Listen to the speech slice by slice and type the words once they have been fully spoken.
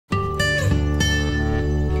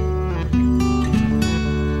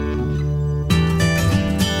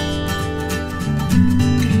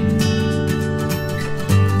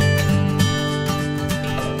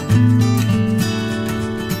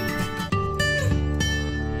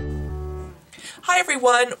Hi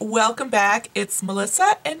everyone, welcome back. It's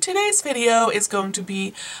Melissa and today's video is going to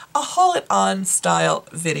be a haul it on style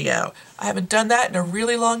video. I haven't done that in a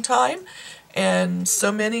really long time and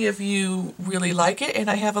so many of you really like it, and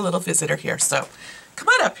I have a little visitor here, so come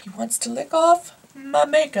on up. He wants to lick off my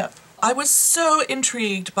makeup. I was so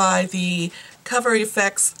intrigued by the Cover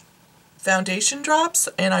FX foundation drops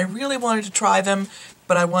and I really wanted to try them,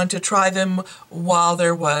 but I wanted to try them while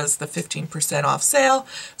there was the 15% off sale.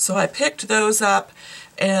 So I picked those up,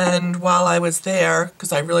 and while I was there,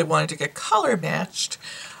 because I really wanted to get color matched,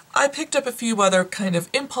 I picked up a few other kind of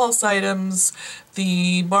impulse items,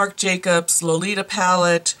 the Marc Jacobs Lolita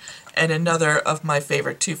palette, and another of my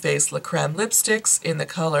favorite Too Faced Crème lipsticks in the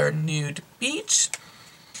color Nude Beach.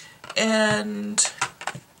 And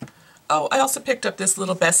oh, I also picked up this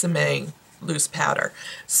little Bésame loose powder.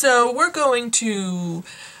 So we're going to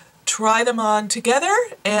try them on together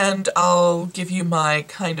and I'll give you my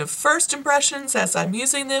kind of first impressions as I'm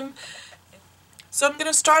using them. So I'm going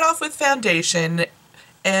to start off with foundation,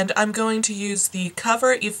 and I'm going to use the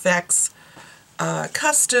Cover FX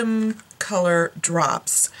custom color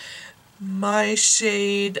drops. My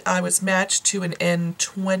shade, I was matched to an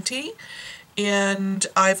N20, and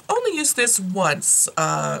I've only used this once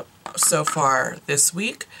so far this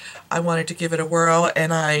week. I wanted to give it a whirl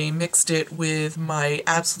and I mixed it with my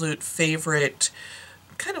absolute favorite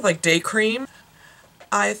kind of like day cream.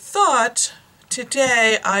 I thought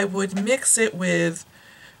today I would mix it with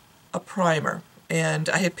a primer, and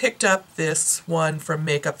I had picked up this one from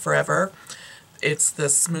Makeup Forever. It's the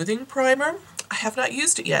smoothing primer. I have not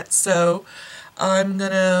used it yet, so I'm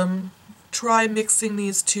gonna try mixing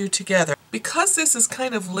these two together. Because this is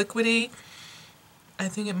kind of liquidy, I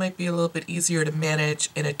think it might be a little bit easier to manage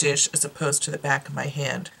in a dish as opposed to the back of my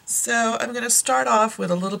hand. So I'm going to start off with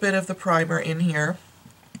a little bit of the primer in here.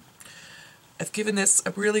 I've given this a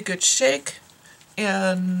really good shake,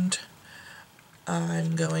 and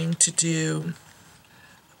I'm going to do,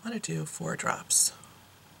 I want to do 4 drops.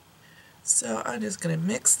 So I'm just going to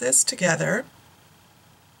mix this together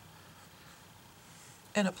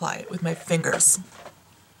and apply it with my fingers.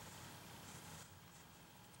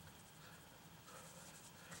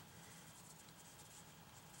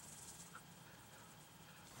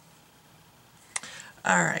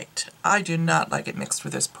 Alright, I do not like it mixed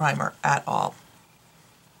with this primer at all.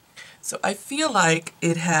 So I feel like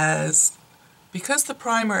it has, because the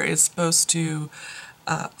primer is supposed to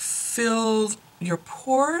fill your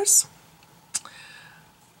pores,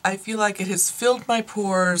 I feel like it has filled my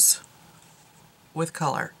pores with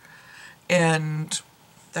color, and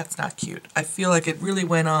that's not cute. I feel like it really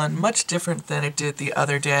went on much different than it did the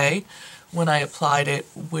other day when I applied it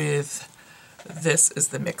with this as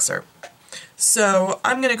the mixer. So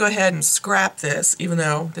I'm going to go ahead and scrap this, even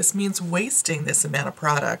though this means wasting this amount of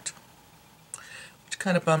product, which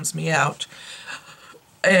kind of bums me out,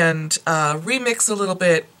 and remix a little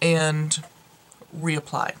bit and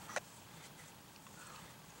reapply.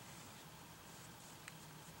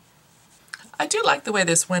 I do like the way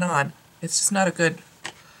this went on. It's just not a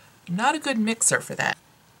good mixer for that.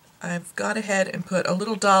 I've gone ahead and put a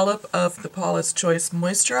little dollop of the Paula's Choice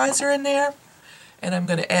moisturizer in there, and I'm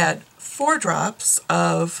going to add 4 drops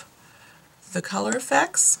of the Color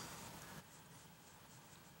FX.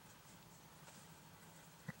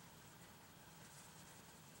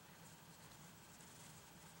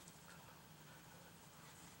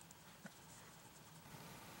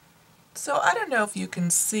 So I don't know if you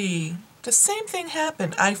can see, the same thing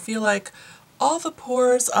happened. I feel like all the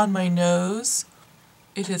pores on my nose,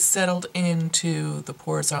 it has settled into the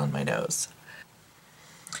pores on my nose.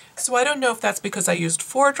 So I don't know if that's because I used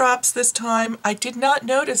 4 drops this time. I did not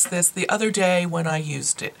notice this the other day when I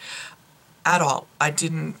used it at all. I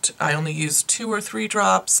only used 2 or 3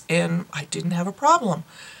 drops and I didn't have a problem.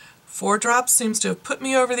 4 drops seems to have put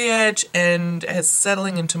me over the edge and is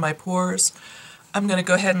settling into my pores. I'm going to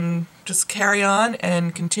go ahead and just carry on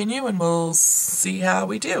and continue, and we'll see how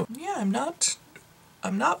we do. Yeah, I'm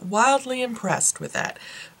not wildly impressed with that.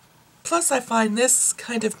 Plus I find this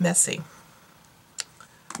kind of messy.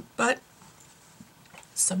 But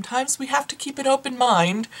sometimes we have to keep an open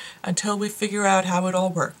mind until we figure out how it all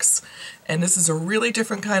works. And this is a really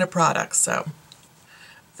different kind of product, so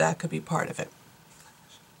that could be part of it.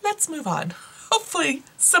 Let's move on. Hopefully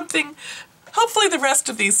the rest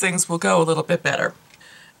of these things will go a little bit better.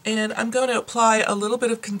 And I'm going to apply a little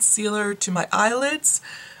bit of concealer to my eyelids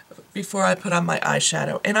before I put on my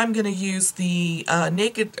eyeshadow. And I'm going to use the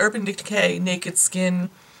Urban Decay Naked Skin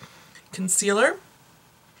Concealer.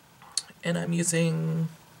 And I'm using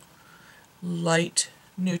light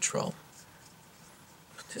neutral.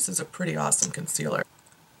 This is a pretty awesome concealer.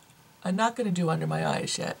 I'm not going to do under my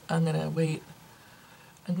eyes yet. I'm going to wait.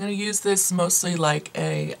 I'm going to use this mostly like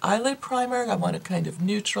a eyelid primer. I want to kind of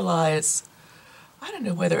neutralize, I don't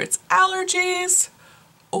know whether it's allergies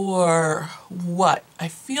or what. I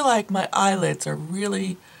feel like my eyelids are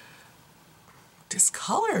really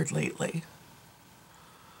discolored lately.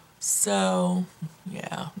 So,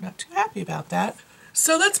 yeah, I'm not too happy about that.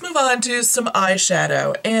 So let's move on to some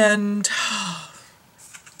eyeshadow. And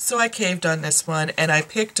so I caved on this one, and I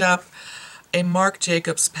picked up a Marc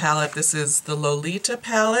Jacobs palette. This is the Lolita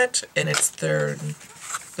palette, and it's the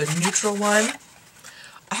neutral one.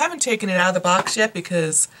 I haven't taken it out of the box yet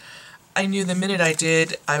because I knew the minute I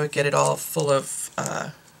did, I would get it all full of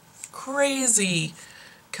crazy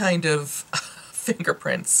kind of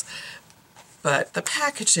fingerprints. But the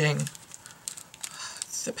packaging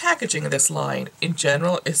of this line in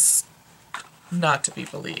general is not to be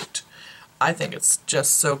believed. I think it's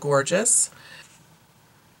just so gorgeous.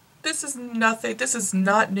 This is nothing, this is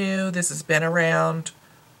not new, this has been around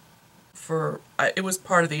for, it was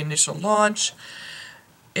part of the initial launch.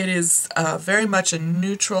 It is very much a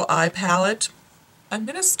neutral eye palette. I'm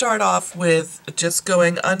going to start off with just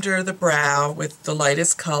going under the brow with the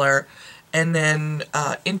lightest color, and then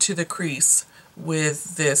into the crease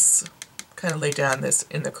with this, kind of lay down this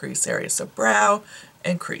in the crease area. So brow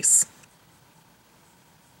and crease.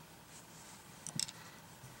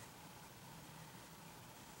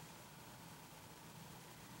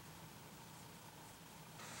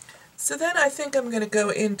 So then I think I'm going to go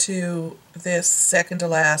into this second to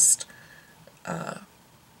last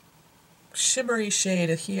shimmery shade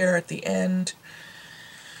here at the end,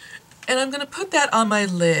 and I'm going to put that on my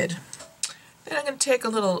lid. Then I'm going to take a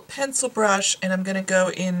little pencil brush and I'm going to go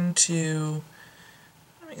into,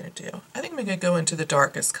 what am I going to do? I think I'm going to go into the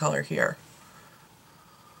darkest color here.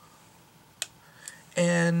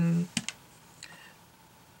 And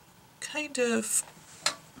kind of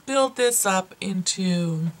build this up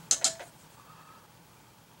into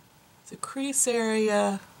the crease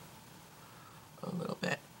area a little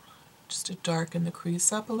bit, just to darken the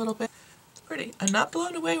crease up a little bit. It's pretty. I'm not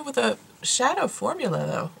blown away with a shadow formula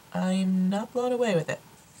though. I'm not blown away with it.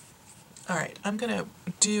 Alright, I'm going to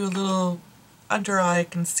do a little under eye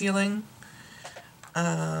concealing.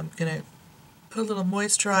 I'm going to put a little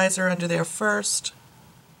moisturizer under there first.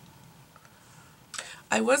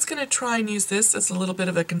 I was going to try and use this as a little bit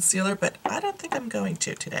of a concealer, but I don't think I'm going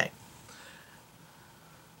to today.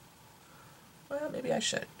 Well, maybe I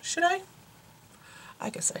should. Should I? I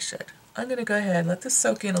guess I should. I'm going to go ahead and let this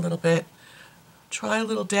soak in a little bit. Try a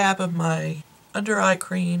little dab of my under eye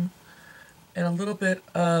cream and a little bit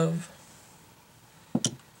of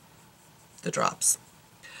the drops.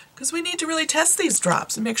 Because we need to really test these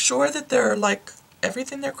drops and make sure that they're like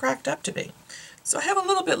everything they're cracked up to be. So I have a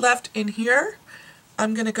little bit left in here.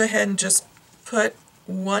 I'm going to go ahead and just put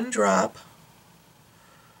one drop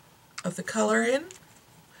of the color in.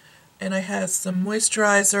 And I have some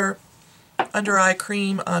moisturizer under eye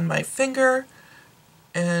cream on my finger,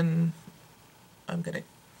 and I'm going to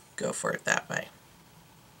go for it that way.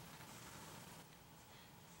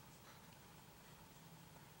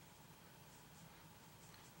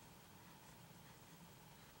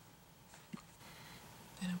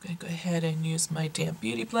 And I'm going to go ahead and use my damp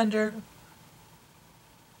beauty blender.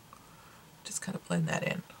 Just kind of blend that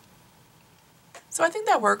in. So I think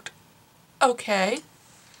that worked okay.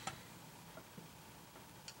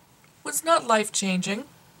 Was not life-changing,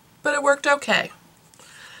 but it worked okay.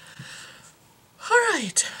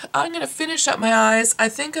 Alright, I'm going to finish up my eyes. I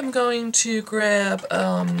think I'm going to grab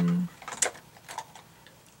a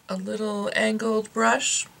little angled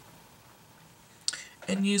brush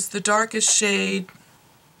and use the darkest shade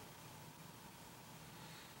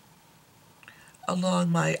along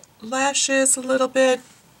my lashes a little bit.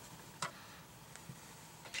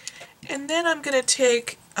 And then I'm going to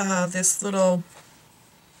take this little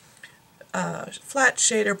flat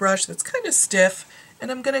shader brush that's kind of stiff, and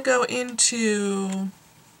I'm going to go into,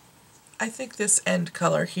 I think, this end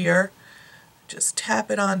color here. Just tap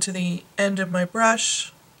it onto the end of my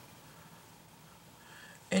brush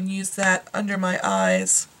and use that under my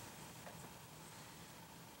eyes.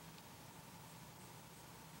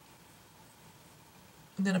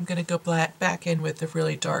 And then I'm going to go back in with the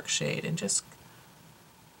really dark shade and just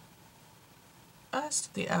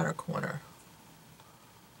the outer corner.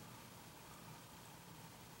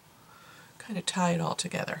 Kind of tie it all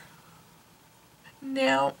together.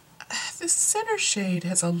 Now, this center shade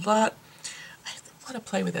has a lot, I want to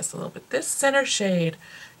play with this a little bit. This center shade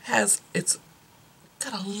has, it's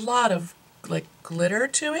got a lot of like glitter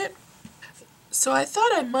to it. So I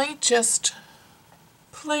thought I might just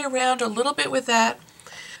play around a little bit with that.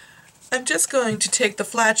 I'm just going to take the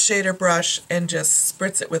flat shader brush and just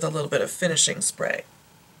spritz it with a little bit of finishing spray.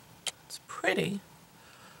 It's pretty,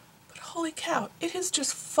 but holy cow, it has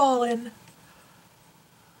just fallen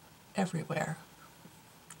everywhere,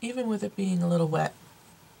 even with it being a little wet.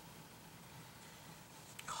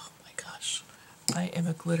 Oh my gosh, I am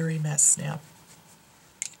a glittery mess now.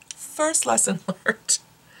 First lesson learned.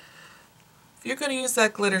 If you're going to use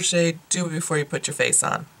that glitter shade, do it before you put your face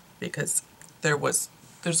on, because there's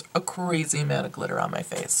a crazy amount of glitter on my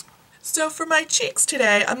face. So for my cheeks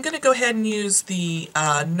today, I'm going to go ahead and use the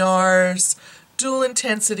NARS Dual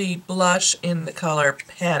Intensity Blush in the color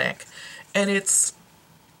Panic. And it's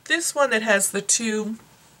this one that has the two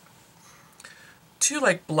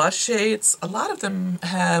like blush shades. A lot of them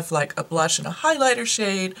have like a blush and a highlighter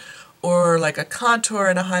shade, or like a contour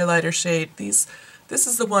and a highlighter shade. This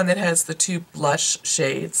is the one that has the two blush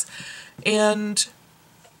shades. And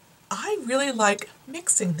I really like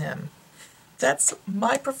mixing them. That's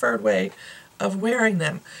my preferred way of wearing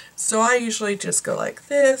them. So I usually just go like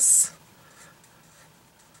this,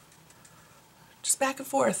 just back and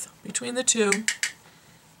forth between the two.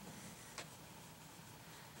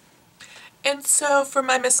 And so for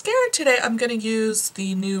my mascara today, I'm going to use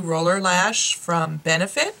the new Roller Lash from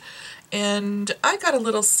Benefit. And I got a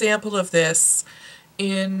little sample of this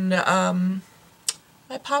in my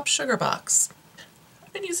Pop Sugar box.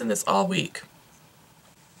 I've been using this all week.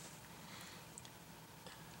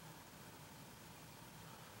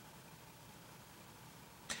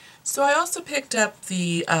 So I also picked up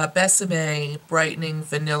the Bésame Brightening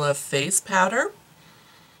Vanilla Face Powder.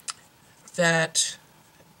 That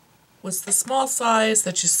was the small size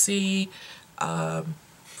that you see,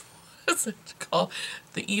 what's it called?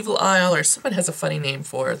 The Evil Aisle, or someone has a funny name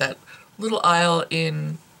for that little aisle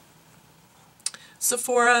in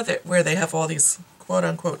Sephora where they have all these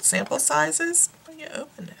quote-unquote sample sizes. Let me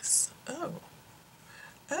open this.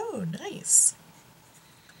 Oh, nice.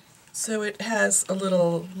 So it has a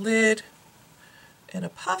little lid and a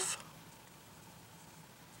puff.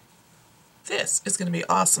 This is going to be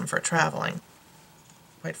awesome for traveling,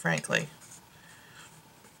 quite frankly,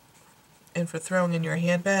 and for throwing in your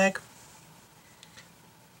handbag.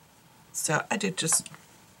 So I did just,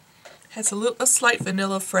 has a slight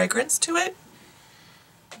vanilla fragrance to it.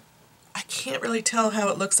 I can't really tell how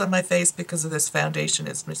it looks on my face because of this foundation.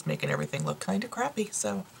 It's just making everything look kind of crappy.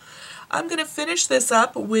 So I'm going to finish this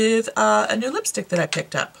up with a new lipstick that I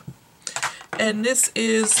picked up. And this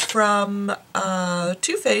is from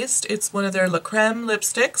Too Faced. It's one of their Crème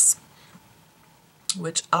lipsticks,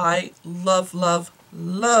 which I love, love,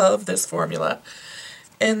 love this formula.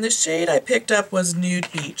 And the shade I picked up was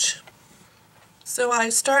Nude Beach. So I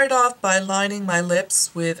started off by lining my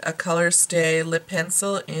lips with a Color Stay lip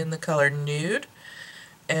pencil in the color Nude,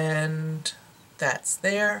 and that's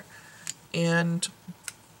there. And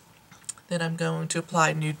then I'm going to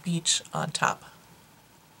apply Nude Beach on top.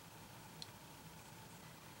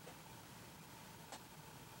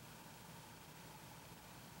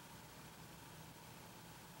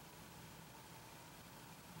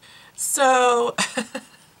 So,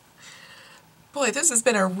 boy, this has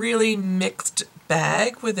been a really mixed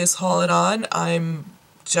bag with this Haul It On. I'm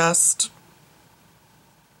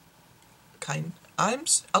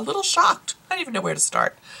a little shocked. I don't even know where to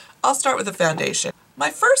start. I'll start with the foundation. My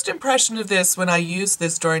first impression of this when I used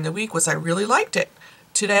this during the week was I really liked it.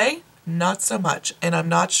 Today, not so much, and I'm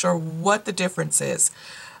not sure what the difference is.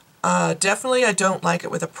 Definitely I don't like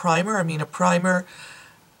it with a primer. I mean, a primer,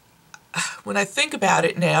 when I think about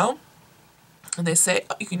it now, and they say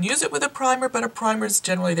you can use it with a primer, but a primer is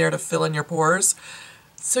generally there to fill in your pores.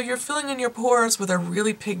 So you're filling in your pores with a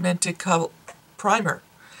really pigmented primer,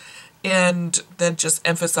 and then just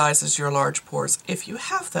emphasizes your large pores if you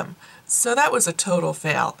have them. So that was a total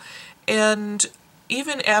fail. And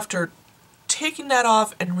even after taking that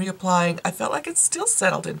off and reapplying, I felt like it still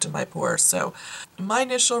settled into my pores. So my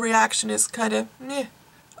initial reaction is kind of,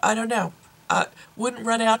 I don't know. Wouldn't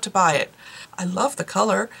run out to buy it. I love the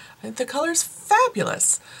color. I think the color's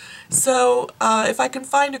fabulous. So if I can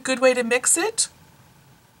find a good way to mix it,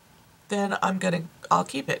 then I'll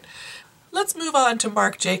keep it. Let's move on to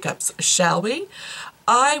Marc Jacobs, shall we?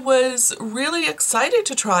 I was really excited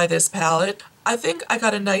to try this palette. I think I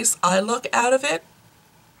got a nice eye look out of it.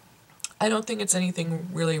 I don't think it's anything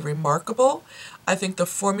really remarkable. I think the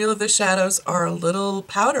formula of the shadows are a little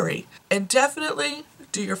powdery. And definitely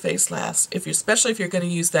do your face last, especially if you're going to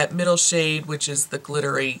use that middle shade, which is the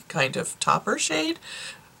glittery kind of topper shade,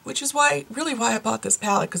 which is really why I bought this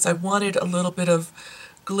palette, because I wanted a little bit of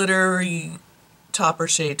glittery topper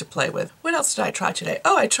shade to play with. What else did I try today?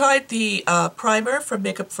 Oh, I tried the primer from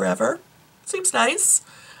Makeup Forever. Seems nice.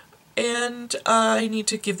 and I need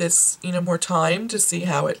to give this, more time to see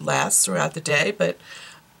how it lasts throughout the day, but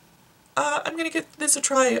I'm going to give this a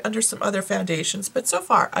try under some other foundations, but so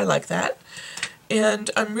far I like that. And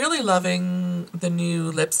I'm really loving the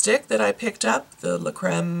new lipstick that I picked up, the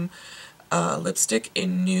Crème lipstick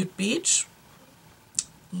in Nude Beach.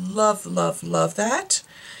 Love, love, love that.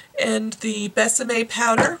 And the Bésame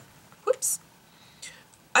powder, whoops,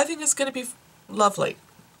 I think it's going to be lovely.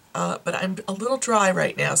 But I'm a little dry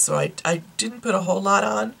right now, so I didn't put a whole lot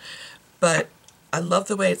on, but I love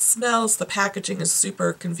the way it smells. The packaging is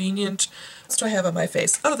super convenient. What do I have on my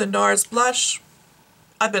face? Oh, the NARS blush.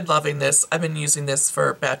 I've been loving this. I've been using this for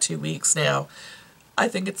about 2 weeks now. I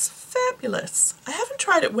think it's fabulous. I haven't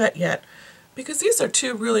tried it wet yet because these are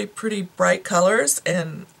two really pretty bright colors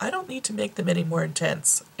and I don't need to make them any more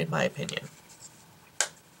intense, in my opinion.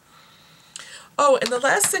 Oh, and the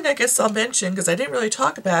last thing I guess I'll mention, because I didn't really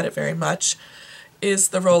talk about it very much, is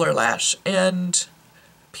the roller lash. And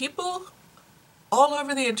people all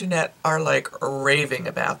over the internet are like raving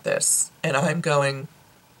about this. And I'm going,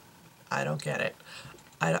 I don't get it.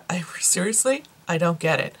 I seriously, I don't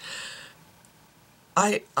get it.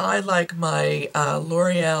 I like my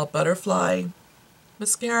L'Oreal Butterfly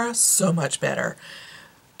mascara so much better.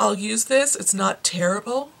 I'll use this. It's not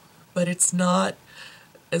terrible, but it's not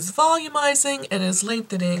as volumizing and as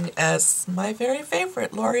lengthening as my very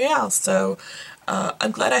favorite L'Oreal. So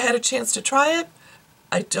I'm glad I had a chance to try it.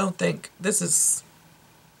 I don't think this is...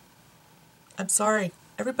 I'm sorry.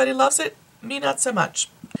 Everybody loves it. Me, not so much.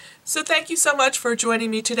 So thank you so much for joining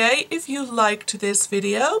me today. If you liked this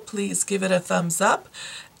video, please give it a thumbs up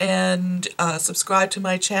and subscribe to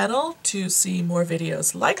my channel to see more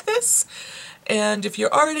videos like this. And if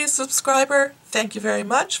you're already a subscriber, thank you very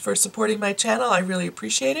much for supporting my channel. I really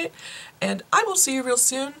appreciate it. And I will see you real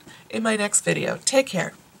soon in my next video. Take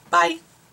care. Bye.